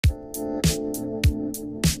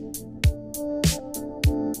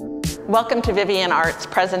Welcome to Vivian Art's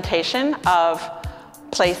presentation of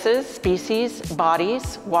Places, Species,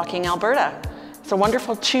 Bodies, Walking Alberta. It's a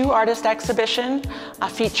wonderful two-artist exhibition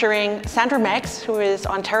featuring Sandra Meggs, who is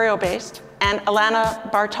Ontario-based, and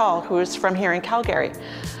Alana Bartol, who is from here in Calgary.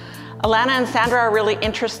 Alana and Sandra are a really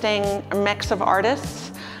interesting mix of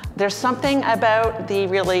artists. There's something about the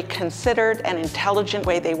really considered and intelligent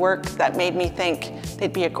way they work that made me think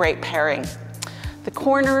they'd be a great pairing. The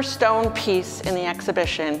cornerstone piece in the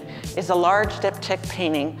exhibition is a large diptych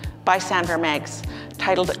painting by Sandra Meggs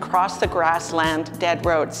titled Across the Grassland, Dead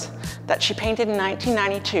Roads that she painted in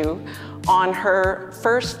 1992 on her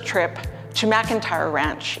first trip to McIntyre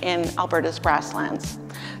Ranch in Alberta's grasslands.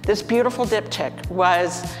 This beautiful diptych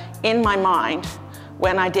was in my mind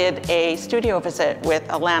when I did a studio visit with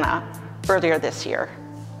Alana earlier this year.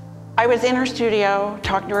 I was in her studio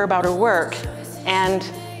talking to her about her work, and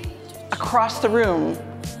across the room,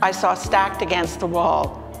 I saw stacked against the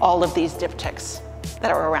wall all of these diptychs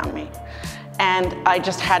that are around me. And I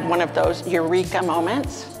just had one of those eureka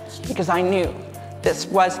moments because I knew this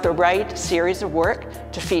was the right series of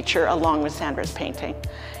work to feature along with Sandra's painting.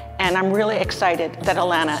 And I'm really excited that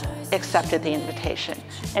Alana accepted the invitation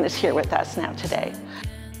and is here with us now today.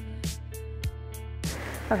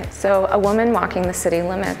 Okay, so A Woman Walking the City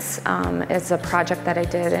Limits is a project that I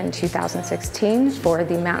did in 2016 for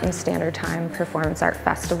the Mountain Standard Time Performance Art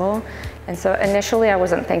Festival. And so initially I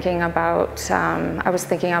wasn't thinking about, I was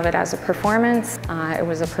thinking of it as a performance. It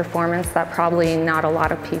was a performance that probably not a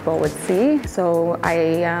lot of people would see. So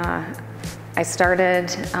I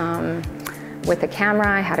started with a camera.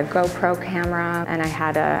 I had a GoPro camera and I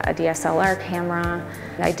had a DSLR camera.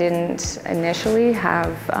 I didn't initially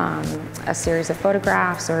have a series of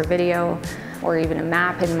photographs or a video or even a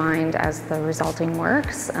map in mind as the resulting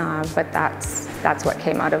works, but that's what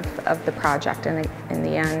came out of the project in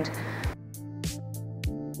the end.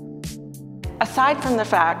 Aside from the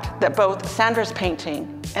fact that both Sandra's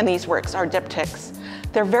painting and these works are diptychs,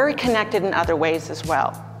 they're very connected in other ways as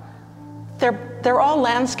well. They're all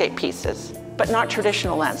landscape pieces, but not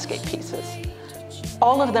traditional landscape pieces.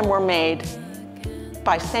 All of them were made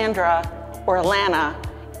by Sandra or Alana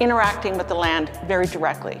interacting with the land very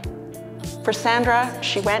directly. For Sandra,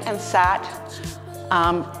 she went and sat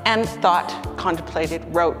and thought, contemplated,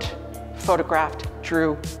 wrote, photographed,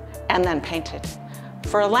 drew, and then painted.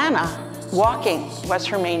 For Alana, walking was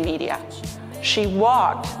her main media. She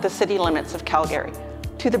walked the city limits of Calgary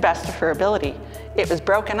to the best of her ability. It was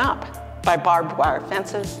broken up by barbed wire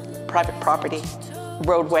fences, private property,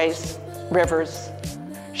 roadways, rivers.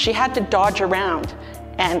 She had to dodge around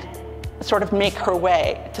and sort of make her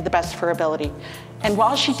way to the best of her ability. And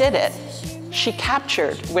while she did it, she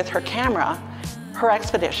captured with her camera her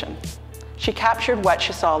expedition. She captured what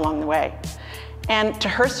she saw along the way. And to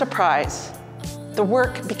her surprise, the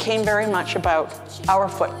work became very much about our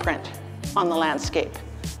footprint on the landscape,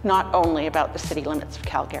 not only about the city limits of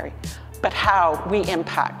Calgary, but how we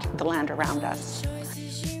impact the land around us.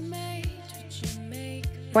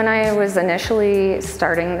 When I was initially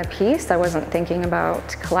starting the piece, I wasn't thinking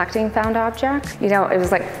about collecting found objects. You know, it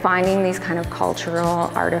was like finding these kind of cultural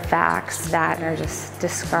artifacts that are just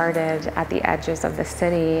discarded at the edges of the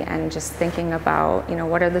city and just thinking about, you know,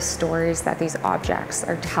 what are the stories that these objects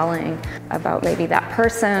are telling about maybe that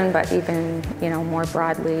person, but even, you know, more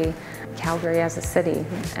broadly, Calgary as a city.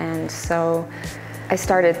 And so I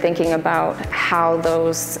started thinking about how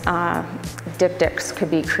those diptychs could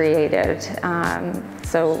be created.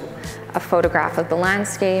 So a photograph of the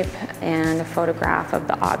landscape and a photograph of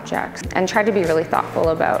the objects, and tried to be really thoughtful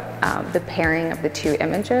about the pairing of the two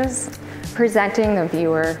images, presenting the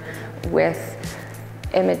viewer with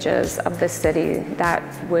images of the city that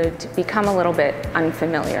would become a little bit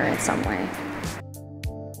unfamiliar in some way.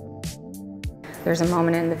 There's a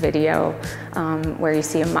moment in the video where you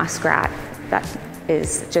see a muskrat that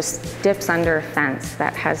just dips under a fence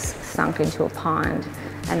that has sunk into a pond,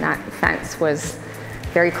 and that fence was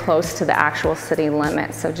very close to the actual city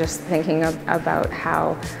limit. So just thinking about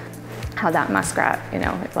how that muskrat, you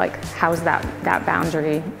know, like how's that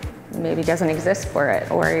boundary maybe doesn't exist for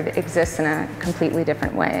it, or it exists in a completely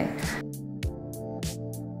different way.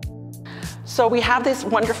 So we have these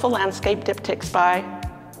wonderful landscape diptychs by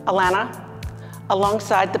Alana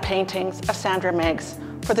alongside the paintings of Sandra Meggs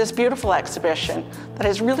for this beautiful exhibition that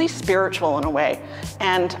is really spiritual in a way.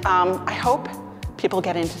 And I hope people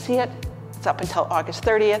get in to see it. It's up until August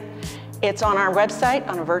 30th. It's on our website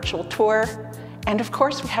on a virtual tour. And of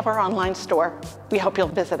course, we have our online store. We hope you'll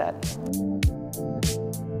visit it.